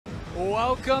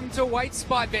Welcome to White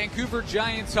Spot Vancouver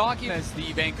Giants hockey as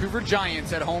the Vancouver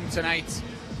Giants at home tonight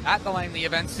at the Langley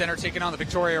Events Center taking on the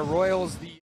Victoria Royals.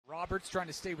 The Roberts trying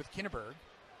to stay with Kinneberg.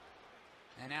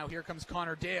 And now here comes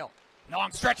Connor Dale.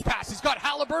 Long stretch pass. He's got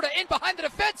Halliburton in behind the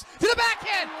defense to the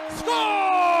backhand. Scores!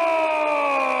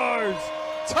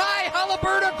 Ty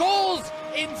Halliburton goals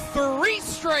in 3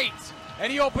 straight.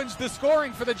 And he opens the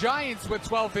scoring for the Giants with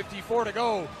 12:54 to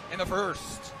go in the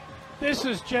first. This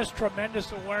is just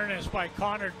tremendous awareness by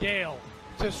Connor Dale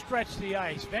to stretch the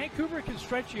ice. Vancouver can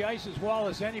stretch the ice as well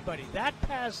as anybody. That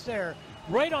pass there,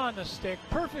 right on the stick,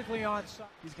 perfectly onside.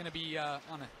 He's going to be on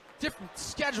a different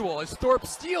schedule as Thorpe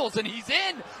steals, and he's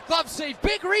in. Glove save,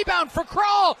 big rebound for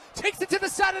Kral. Takes it to the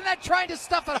side of the net, trying to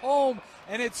stuff it home,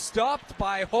 and it's stopped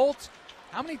by Holt.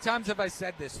 How many times have I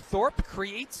said this? Thorpe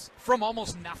creates from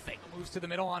almost nothing. Moves to the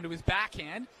middle onto his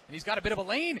backhand, and he's got a bit of a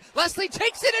lane. Leslie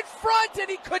takes it in front, and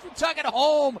he couldn't tug it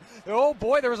home. Oh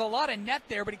boy, there was a lot of net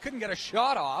there, but he couldn't get a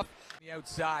shot off. The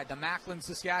outside, the Macklin,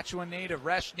 Saskatchewan native,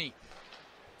 Reshny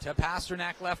to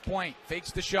Pasternak left point.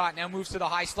 Fakes the shot, now moves to the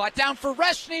high slot. Down for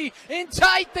Reshny, in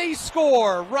tight, they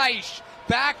score. Reich,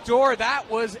 backdoor,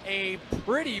 that was a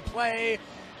pretty play.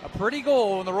 A pretty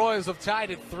goal, and the Royals have tied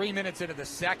it 3 minutes into the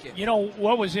second. You know,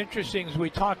 what was interesting is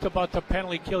we talked about the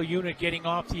penalty kill unit getting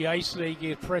off the ice so they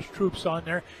get fresh troops on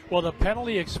there. Well, the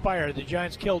penalty expired. The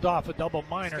Giants killed off a double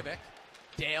minor.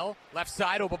 Dale, left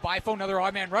side, Obabifo, another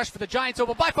odd man rush for the Giants.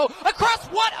 Obabifo across,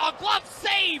 what a glove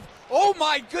save! Oh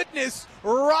my goodness,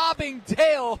 robbing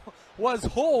Dale was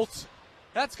Holt.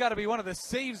 That's got to be one of the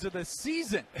saves of the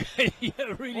season. Yeah,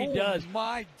 it really does. Oh,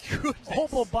 my goodness.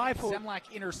 Obabifo. Semlak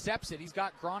intercepts it. He's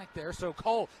got Gronick there, so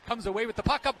Cole comes away with the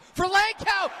puck up for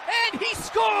Langkow, and he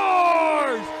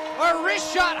scores! A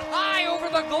wrist shot high over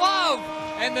the glove,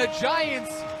 and the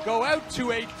Giants go out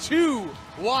to a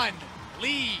 2-1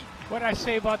 lead. What I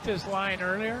say about this line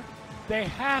earlier, they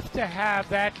have to have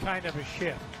that kind of a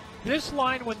shift. This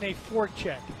line, when they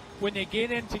forecheck, when they get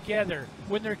in together,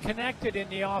 when they're connected in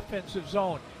the offensive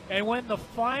zone, and when the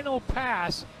final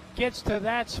pass gets to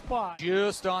that spot.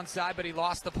 Just onside, but he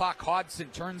lost the puck. Hodson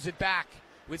turns it back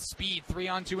with speed.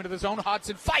 3-on-2 into the zone.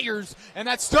 Hodson fires, and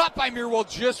that's stopped by Mirwald.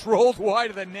 Just rolled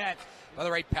wide of the net by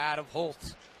the right pad of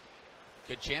Holt.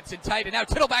 Good chance in tight, and now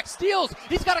Tittleback steals.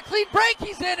 He's got a clean break.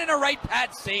 He's in, and a right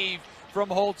pad save from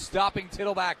Holt, stopping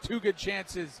Tittleback. 2 good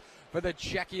chances for the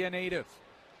Czechia native.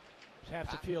 Have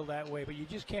to feel that way, but you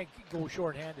just can't go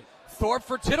short-handed. Thorpe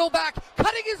for Tittleback,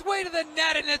 cutting his way to the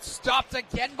net, and it's stopped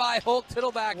again by Holt.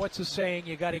 Tittleback. What's the saying?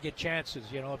 You got to get chances.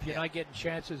 You know, if you're not getting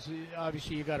chances,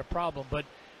 obviously you got a problem. But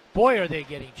boy, are they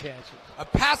getting chances. A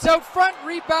pass out front,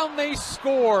 rebound, they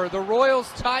score. The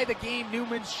Royals tie the game.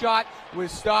 Newman's shot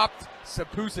was stopped.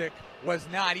 Sapusik was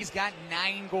not. He's got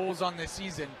 9 goals on this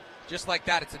season. Just like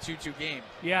that, it's a 2-2 game.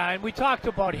 Yeah, and we talked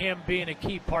about him being a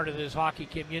key part of this hockey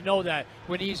team. You know that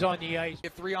when he's on the ice. A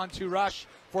 3-on-2 rush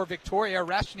for Victoria.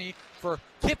 Reshny for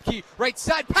Kipke. Right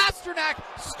side, Pasternak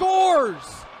scores!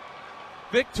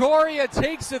 Victoria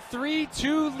takes a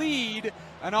 3-2 lead.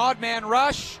 An odd man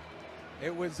rush.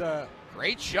 It was a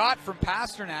great shot from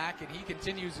Pasternak, and he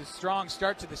continues his strong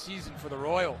start to the season for the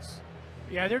Royals.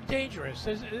 Yeah, they're dangerous.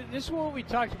 This is what we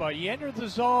talked about. You enter the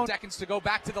zone. Seconds to go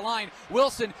back to the line.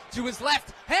 Wilson to his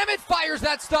left. Hammond fires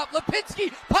that stop.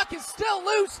 Lipinski, puck is still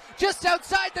loose. Just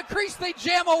outside the crease, they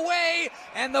jam away.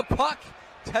 And the puck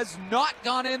has not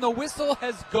gone in. The whistle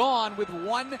has gone with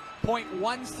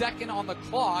 1.1 second on the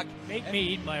clock. Make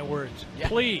me eat my words,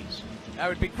 please. That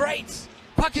would be great.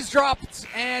 Puck is dropped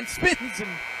and spins, and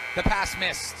the pass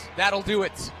missed. That'll do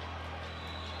it.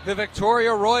 The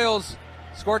Victoria Royals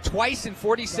scored twice in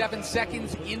 47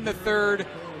 seconds in the third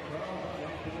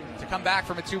to come back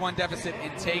from a 2-1 deficit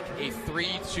and take a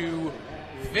 3-2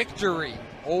 victory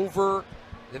over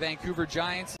the Vancouver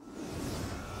Giants.